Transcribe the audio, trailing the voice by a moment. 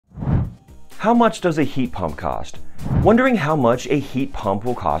How much does a heat pump cost? Wondering how much a heat pump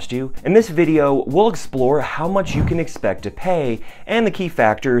will cost you? In this video, we'll explore how much you can expect to pay and the key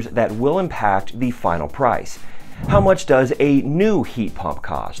factors that will impact the final price. How much does a new heat pump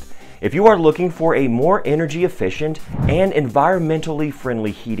cost? If you are looking for a more energy efficient and environmentally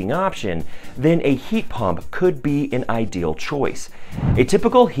friendly heating option, then a heat pump could be an ideal choice. A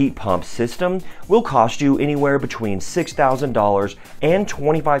typical heat pump system will cost you anywhere between $6,000 and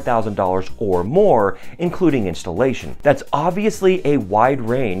 $25,000 or more, including installation. That's obviously a wide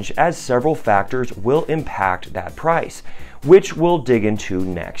range, as several factors will impact that price, which we'll dig into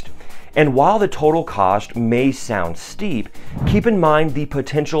next. And while the total cost may sound steep, keep in mind the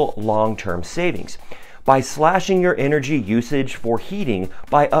potential long-term savings. By slashing your energy usage for heating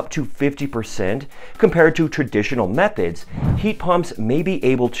by up to 50% compared to traditional methods, heat pumps may be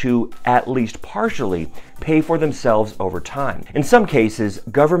able to, at least partially, pay for themselves over time. In some cases,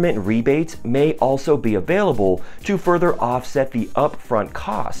 government rebates may also be available to further offset the upfront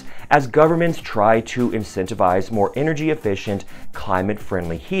costs, as governments try to incentivize more energy efficient,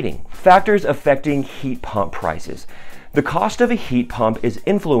 climate-friendly heating. Factors affecting heat pump prices. The cost of a heat pump is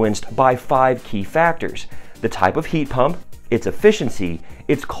influenced by 5 key factors: the type of heat pump, its efficiency,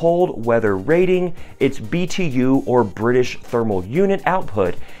 its cold weather rating, its BTU or British thermal unit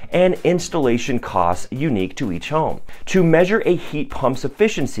output, and installation costs unique to each home. To measure a heat pump's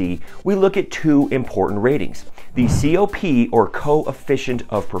efficiency, we look at 2 important ratings: the COP or coefficient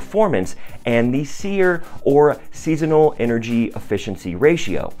of performance and the SEER or seasonal energy efficiency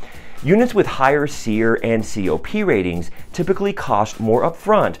ratio. Units with higher SEER and COP ratings typically cost more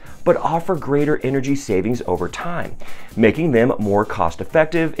upfront but offer greater energy savings over time, making them more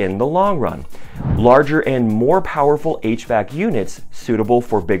cost-effective in the long run. Larger and more powerful HVAC units suitable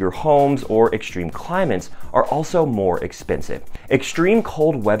for bigger homes or extreme climates are also more expensive. Extreme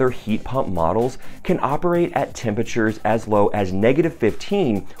cold weather heat pump models can operate at temperatures as low as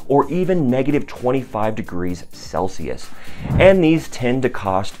 -15 or even -25 degrees Celsius, and these tend to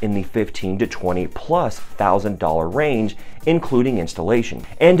cost in the $15,000 to $20,000+ range, including installation.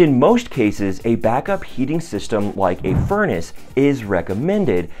 And in most cases, a backup heating system like a furnace is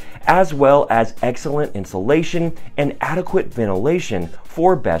recommended, as well as excellent insulation and adequate ventilation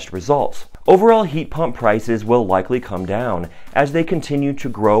for best results. Overall heat pump prices will likely come down as they continue to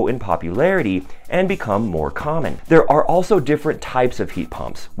grow in popularity and become more common. There are also different types of heat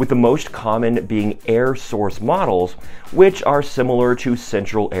pumps, with the most common being air source models, which are similar to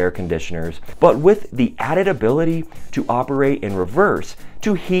central air conditioners, but with the added ability to operate in reverse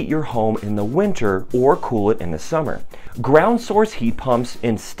to heat your home in the winter or cool it in the summer. Ground source heat pumps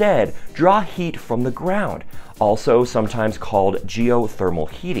instead draw heat from the ground, also sometimes called geothermal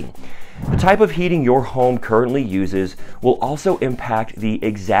heating. The type of heating your home currently uses will also impact the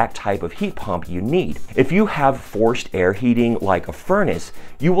exact type of heat pump you need. If you have forced air heating like a furnace,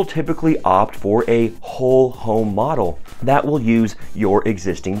 you will typically opt for a whole home model that will use your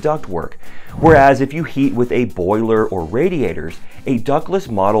existing ductwork. Whereas if you heat with a boiler or radiators, a ductless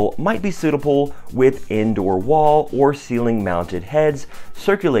model might be suitable with indoor wall or ceiling mounted heads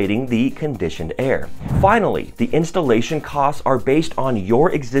circulating the conditioned air. Finally, the installation costs are based on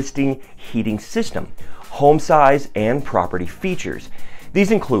your existing heating system, home size, and property features. These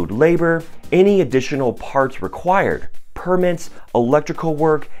include labor, any additional parts required, permits, electrical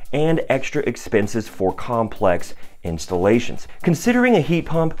work, and extra expenses for complex installations. Considering a heat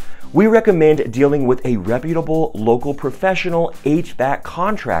pump, we recommend dealing with a reputable local professional HVAC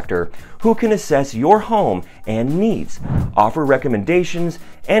contractor who can assess your home and needs, offer recommendations,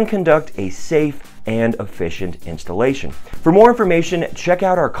 and conduct a safe and efficient installation. For more information, check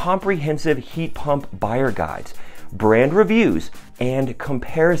out our comprehensive heat pump buyer guides, brand reviews and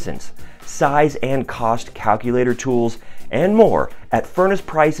comparisons, size and cost calculator tools, and more at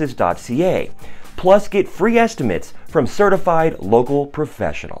FurnacePrices.ca. Plus, get free estimates from certified local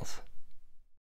professionals.